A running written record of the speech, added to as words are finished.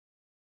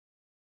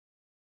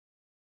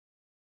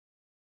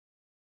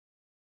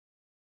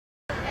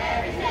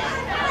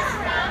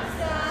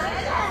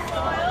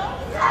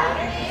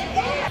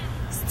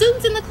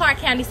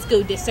County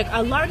School District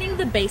are learning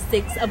the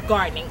basics of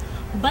gardening.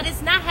 But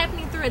it's not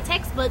happening through a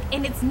textbook,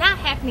 and it's not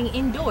happening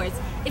indoors.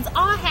 It's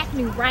all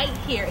happening right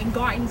here in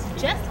gardens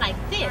just like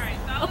this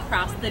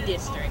across the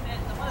district.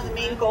 One of the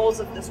main goals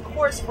of this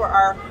course for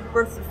our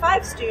birth to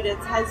 5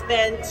 students has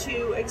been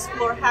to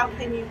explore how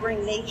can you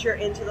bring nature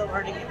into the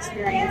learning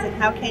experience and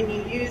how can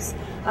you use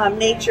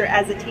nature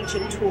as a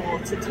teaching tool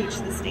to teach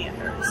the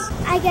standards.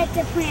 I get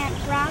to plant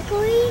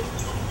broccoli,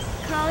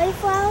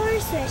 cauliflower,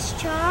 Swiss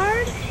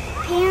chard,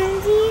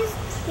 pansies,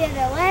 the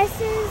other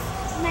lettuces.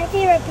 My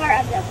favorite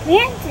part of the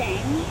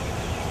planting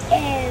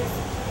is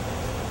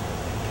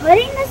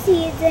putting the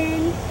seeds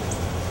in,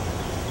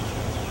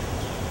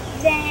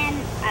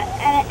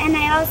 and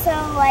I also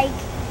like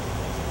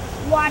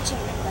watching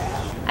them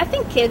grow. I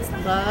think kids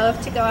love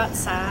to go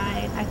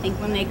outside. I think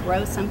when they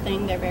grow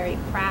something, they're very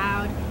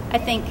proud. I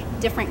think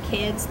different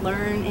kids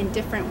learn in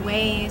different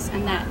ways,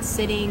 and that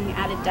sitting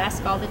at a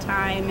desk all the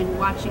time and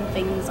watching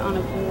things on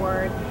a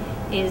board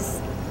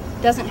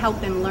doesn't help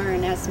them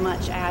learn as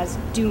much as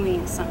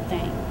doing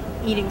something,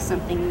 eating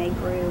something they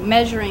grew,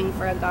 measuring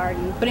for a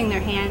garden, putting their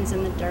hands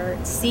in the dirt,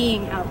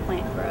 seeing how a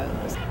plant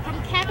grows.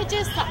 From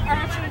cabbages to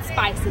herbs and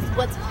spices,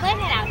 what's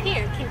planted out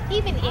here can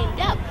even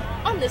end up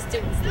on the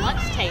students'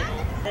 lunch table.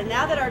 And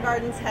now that our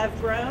gardens have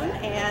grown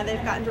and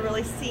they've gotten to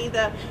really see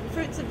the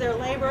fruits of their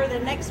labor,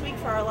 then next week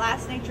for our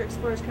last Nature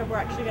Explorers Club, we're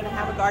actually going to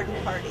have a garden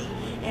party.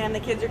 And the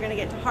kids are going to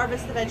get to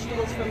harvest the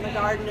vegetables from the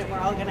garden, and we're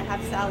all going to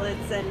have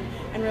salads and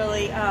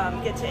really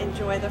get to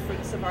enjoy the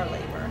fruits of our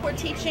labor. We're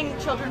teaching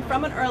children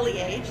from an early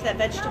age that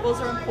vegetables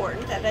are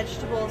important, that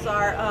vegetables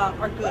are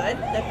good,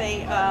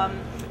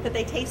 that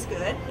they taste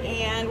good,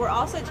 and we're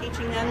also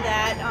teaching them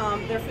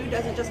that their food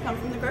doesn't just come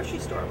from the grocery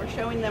store. We're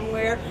showing them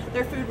where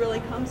their food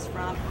really comes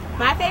from.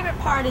 My favorite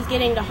part is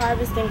getting to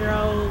harvest and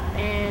grow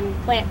and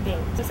plant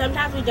things. So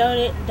sometimes we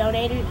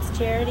donate it to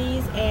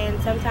charities, and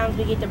sometimes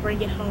we get to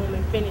bring it home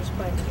and finish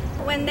planting.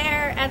 When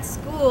they're at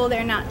school,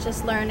 they're not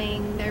just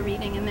learning their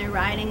reading and their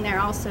writing, they're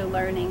also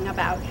learning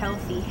about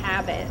healthy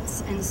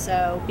habits. And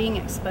so being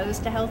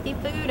exposed to healthy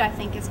food, I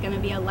think, is going to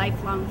be a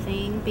lifelong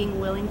thing. Being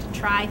willing to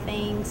try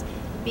things,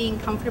 being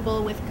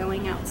comfortable with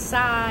going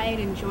outside,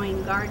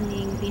 enjoying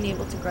gardening, being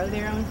able to grow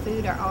their own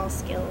food are all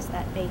skills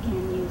that they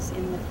can use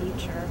in the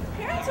future.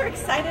 Parents are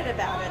excited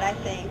about it, I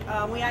think.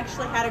 We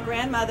actually had a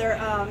grandmother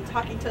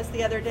talking to us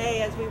the other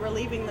day as we were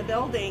leaving the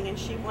building, and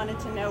she wanted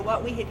to know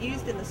what we had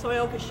used in the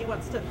soil because she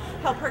wants to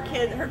help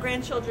her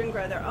grandchildren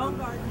grow their own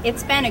garden.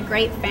 It's been a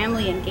great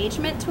family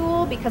engagement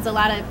tool because a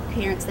lot of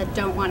parents that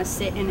don't want to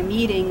sit in a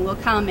meeting will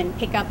come and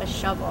pick up a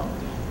shovel.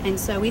 And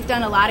so we've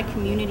done a lot of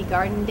community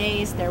garden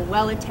days. They're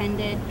well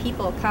attended.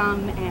 People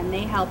come and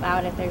they help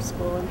out at their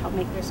school and help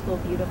make their school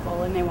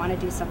beautiful, and they want to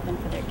do something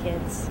for their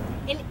kids.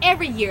 And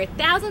every year,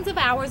 thousands of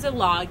hours are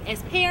logged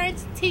as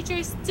parents,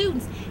 teachers,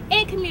 students,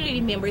 and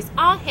community members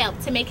all help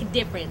to make a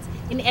difference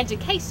in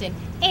education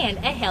and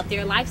a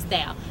healthier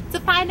lifestyle. To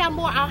find out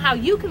more on how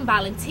you can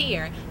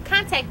volunteer,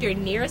 contact your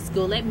nearest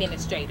school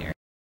administrator.